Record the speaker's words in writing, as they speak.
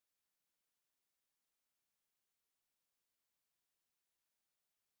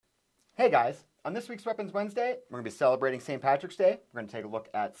Hey guys, on this week's Weapons Wednesday, we're going to be celebrating St. Patrick's Day. We're going to take a look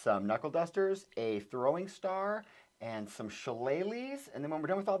at some knuckle dusters, a throwing star, and some shillelaghs. And then when we're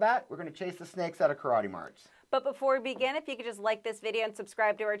done with all that, we're going to chase the snakes out of KarateMart. But before we begin, if you could just like this video and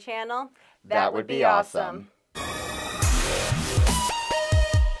subscribe to our channel, that would be awesome.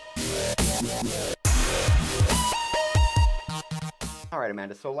 All right,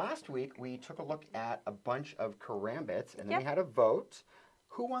 Amanda, so last week we took a look at a bunch of karambits, and then we had a vote.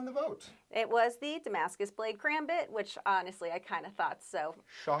 Who won the vote? It was the Damascus Blade Karambit, which honestly I kind of thought so.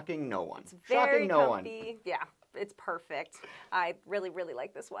 Shocking no one. It's very Shocking no comfy. One. Yeah, it's perfect. I really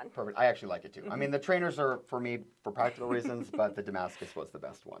like this one. Perfect. I actually like it too. I mean, the trainers are for me for practical reasons, but the Damascus was the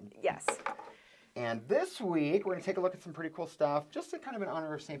best one. Yes. And this week we're going to take a look at some pretty cool stuff, just in kind of in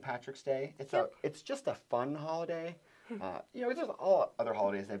honor of St. Patrick's Day. It's just a fun holiday. You know, there's all other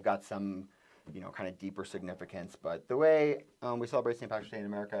holidays. They've got some, you know, kind of deeper significance. But the way we celebrate St. Patrick's Day in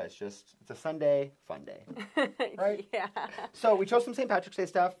America, it's a Sunday, fun day. Right? Yeah. So we chose some St. Patrick's Day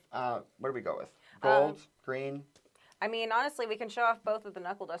stuff. What do we go with? Gold, green? I mean, honestly, we can show off both of the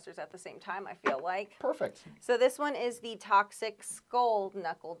knuckle dusters at the same time, I feel like. Perfect. So this one is the Toxic Skull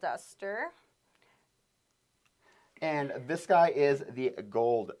Knuckle Duster. And this guy is the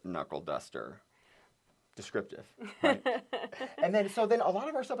Gold Knuckle Duster. Descriptive, right? And then, so a lot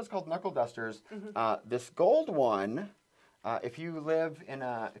of our stuff is called knuckle dusters. This gold one, if you live in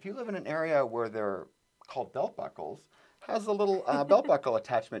an area where they're called belt buckles, has a little belt buckle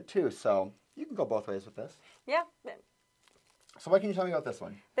attachment too. So you can go both ways with this. Yeah. So what can you tell me about this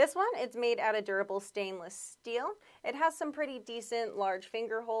one? This one, it's made out of durable stainless steel. It has some pretty decent large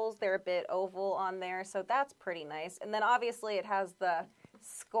finger holes. They're a bit oval on there, so that's pretty nice. And then obviously it has the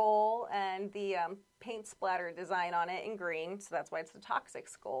skull and the paint splatter design on it in green, so that's why it's the Toxic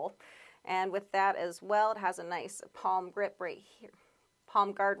Skull. And with that as well, it has a nice palm grip right here,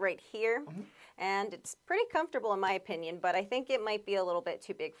 palm guard right here, and it's pretty comfortable in my opinion, but I think it might be a little bit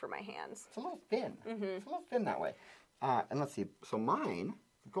too big for my hands. It's a little thin. It's a little thin that way. And let's see, so mine,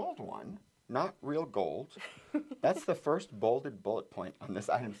 the gold one, not real gold. That's the first bolded bullet point on this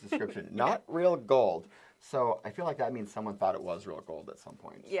item's description. Not real gold. So I feel like that means someone thought it was real gold at some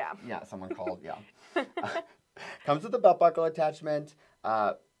point. Yeah. Yeah, someone called, yeah. Comes with a belt buckle attachment,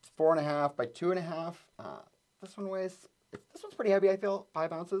 4.5 by 2.5. This one's pretty heavy, I feel,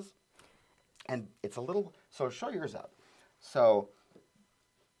 5 ounces. And it's a little, so show yours up. So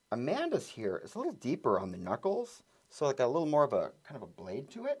Amanda's here is a little deeper on the knuckles. So like a little more of a kind of a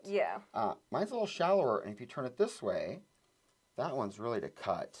blade to it. Yeah. Mine's a little shallower, and if you turn it this way, that one's really to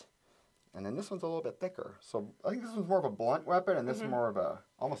cut. And then this one's a little bit thicker. So I think this one's more of a blunt weapon, and this is more of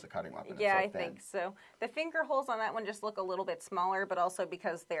almost a cutting weapon. Yeah, I think so. The finger holes on that one just look a little bit smaller, but also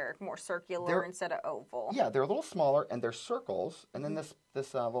because they're more circular instead of oval. Yeah, they're a little smaller, and they're circles, and then this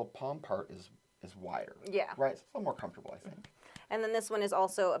little palm part is wider. Yeah. Right? So it's a little more comfortable, I think. And then this one is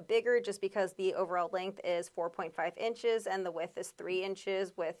also a bigger just because the overall length is 4.5 inches and the width is 3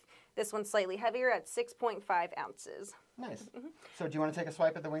 inches, with this one slightly heavier at 6.5 ounces. Nice. So do you want to take a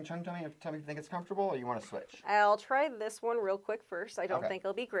swipe at the Wing Chun? Tell me if you think it's comfortable, or you want to switch? I'll try this one real quick first. I don't think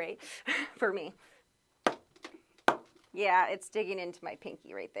it'll be great for me. Yeah, it's digging into my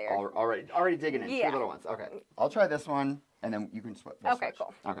pinky right there. Already digging in. Yeah. 2 little ones. Okay. I'll try this one, and then you can switch. Okay,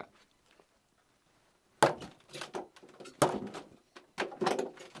 cool. Okay.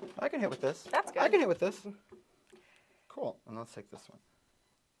 I can hit with this. That's good. I can hit with this. Cool. And let's take this one.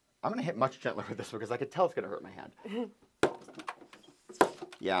 I'm going to hit much gentler with this one because I could tell it's going to hurt my hand.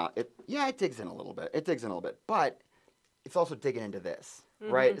 Yeah, it digs in a little bit. It digs in a little bit. But it's also digging into this,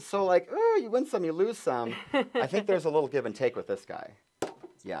 right? So like, oh, you win some, you lose some. I think there's a little give and take with this guy.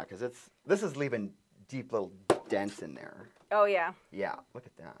 Yeah, because this is leaving deep little dents in there. Oh, yeah. Yeah, look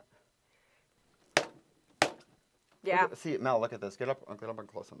at that. Yeah. See, Mel, look at this. Get up and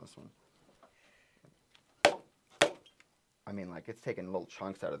close on this one. I mean, like, it's taking little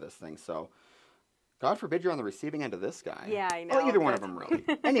chunks out of this thing, so God forbid you're on the receiving end of this guy. Yeah, I know. Well, either one of them, really.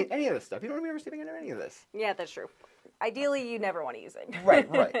 any of this stuff. You don't want to be on the receiving end of any of this. Yeah, that's true. Ideally, you never want to use it. Right,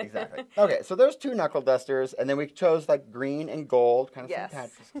 exactly. Okay, so there's 2 knuckle dusters, and then we chose, like, green and gold, kind of St.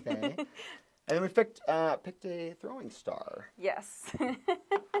 Patrick's Day. And then we picked a throwing star. Yes.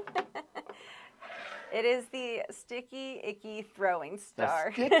 It is the Sticky Icky Throwing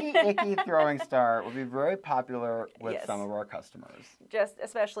Star. The Sticky Icky Throwing Star will be very popular with some of our customers. Just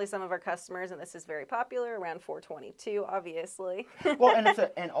especially some of our customers, and this is very popular around 4/22, obviously. Well,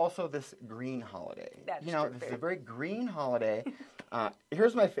 and also this green holiday. That's true. This is a very green holiday. This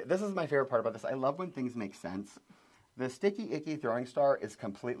is my favorite part about this. I love when things make sense. The Sticky Icky Throwing Star is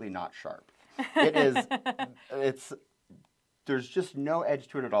completely not sharp. It's there's just no edge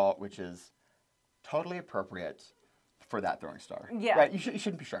to it at all, which is totally appropriate for that throwing star. Yeah. Right? You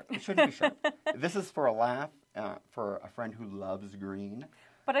shouldn't be sharp. It shouldn't be sharp. This is for a laugh, for a friend who loves green.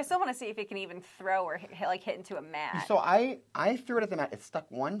 But I still want to see if it can even throw or hit into a mat. So I threw it at the mat. It stuck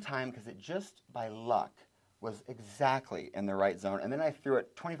one time because it just, by luck, was exactly in the right zone. And then I threw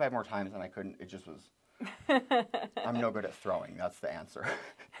it 25 more times and I couldn't. It just was... I'm no good at throwing. That's the answer.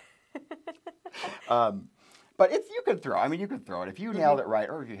 But you could throw. I mean, you could throw it. If you nailed it right,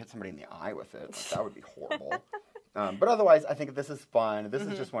 or if you hit somebody in the eye with it, that would be horrible. But otherwise, I think this is fun. This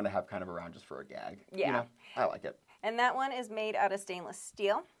is just one to have kind of around just for a gag. Yeah. You know, I like it. And that one is made out of stainless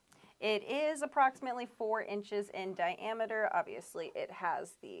steel. It is approximately 4 inches in diameter. Obviously, it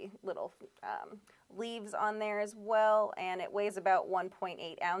has the little leaves on there as well, and it weighs about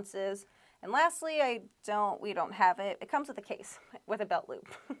 1.8 ounces. And lastly, we don't have it. It comes with a case with a belt loop.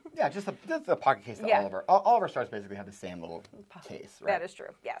 Yeah, just the pocket case that all of our stars basically have the same little case, right? That is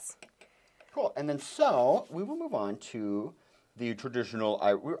true, yes. Cool. And then so we will move on to the traditional.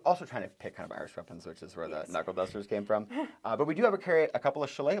 We're also trying to pick kind of Irish weapons, which is where the knuckle dusters came from. But we do have a couple of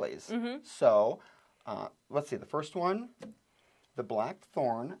shillelaghs. So let's see. The first one, the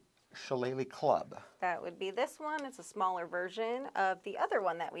Blackthorn Shillelagh Club. That would be this one. It's a smaller version of the other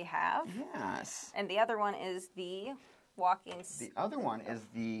one that we have. Yes. And the other one is the walking stick. The other one is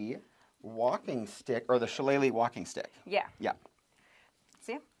the walking stick, or the Shillelagh walking stick. Yeah. Yeah.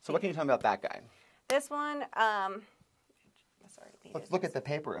 See? So what can you tell me about that guy? This one, sorry. Let's look at the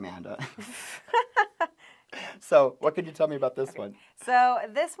paper, Amanda. So what could you tell me about this one? So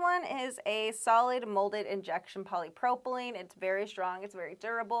this one is a solid molded injection polypropylene. It's very strong. It's very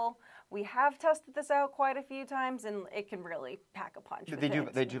durable. We have tested this out quite a few times, and it can really pack a punch.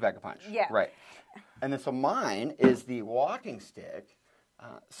 They do pack a punch. Yeah. Right. And then so mine is the walking stick.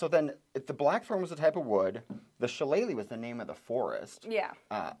 So then if the blackthorn was the type of wood, the shillelagh was the name of the forest. Yeah.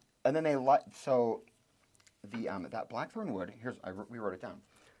 And then that blackthorn wood, we wrote it down.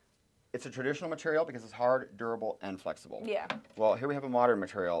 It's a traditional material because it's hard, durable, and flexible. Yeah. Well, here we have a modern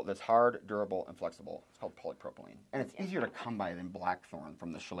material that's hard, durable, and flexible. It's called polypropylene. And it's easier to come by than blackthorn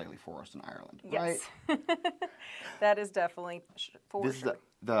from the Shillelagh forest in Ireland. Yes. Right? That is definitely for This sure. is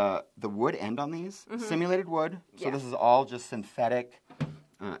the wood end on these, simulated wood. So Yeah. this is all just synthetic.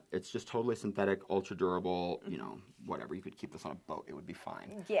 It's just totally synthetic, ultra durable, whatever. You could keep this on a boat. It would be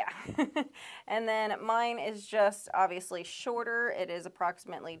fine. Yeah. And then mine is just obviously shorter. It is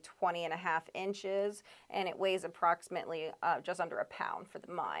approximately 20.5 inches, and it weighs approximately just under a pound for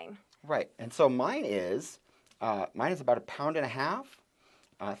the mine. Right. And so mine is about 1.5 pounds,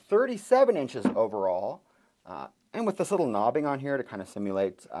 37 inches overall, and with this little knobbing on here to kind of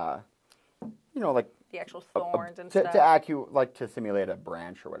simulate, like The actual thorns and to stuff. to simulate a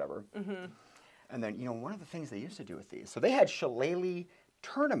branch or whatever. And then, one of the things they used to do with these, so they had shillelagh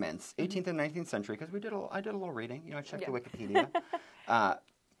tournaments, 18th and 19th century, because I did a little reading. I checked the Wikipedia.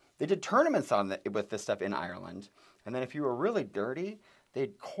 They did tournaments with this stuff in Ireland, and then if you were really dirty,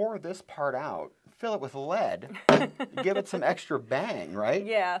 they'd core this part out, fill it with lead, give it some extra bang, right?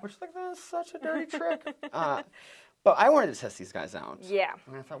 Yeah. Which that's such a dirty trick. But I wanted to test these guys out. Yeah.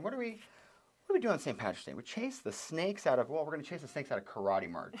 And I thought, what do we do on St. Patrick's Day? We chase the snakes out of, we're going to chase the snakes out of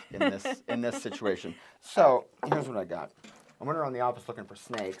KarateMart in this situation. So here's what I got. I went around the office looking for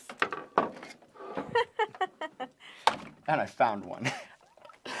snakes. And I found one.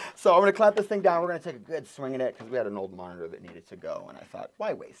 So I'm going to clamp this thing down. We're going to take a good swing at it because we had an old monitor that needed to go. And I thought,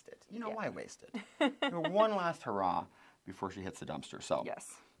 why waste it? Why waste it? One last hurrah before she hits the dumpster. So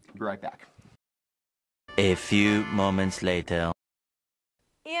Yes. be right back. A few moments later.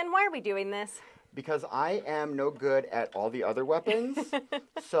 Ian, why are we doing this? Because I am no good at all the other weapons.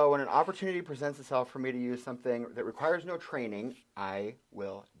 So when an opportunity presents itself for me to use something that requires no training, I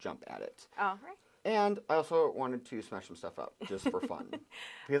will jump at it. All right. And I also wanted to smash some stuff up just for fun.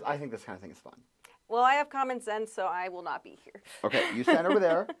 Because I think this kind of thing is fun. Well, I have common sense, so I will not be here. Okay, you stand over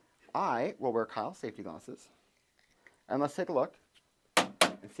there. I will wear Kyle's safety glasses. And let's take a look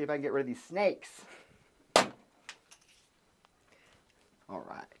and see if I can get rid of these snakes. All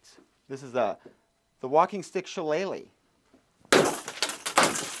right. This is the walking stick shillelagh.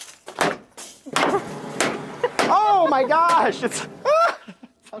 Oh my gosh! It's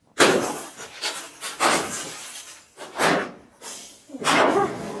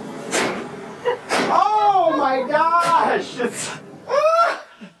oh my gosh! It's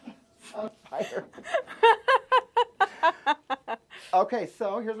on fire. Okay,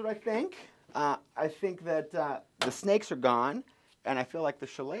 so here's what I think. I think that the snakes are gone. And I feel like the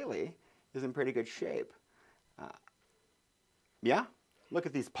shillelagh is in pretty good shape. Yeah? look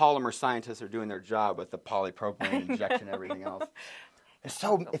at these polymer scientists are doing their job with the polypropylene injection and everything else. It's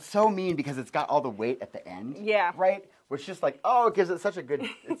so mean because it's got all the weight at the end. Yeah. Right? Which just like, it gives it such a good,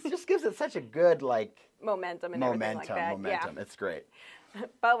 it just gives it such a good like momentum and everything like that. Momentum. It's great.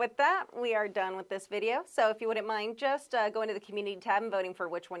 But with that, we are done with this video. So if you wouldn't mind just going to the community tab and voting for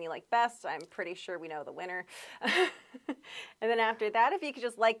which one you like best. I'm pretty sure we know the winner. And then after that, if you could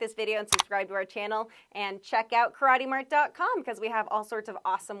just like this video and subscribe to our channel and check out KarateMart.com because we have all sorts of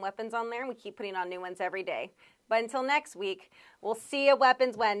awesome weapons on there and we keep putting on new ones every day. But until next week, we'll see you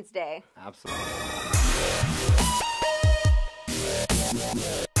Weapons Wednesday. Absolutely.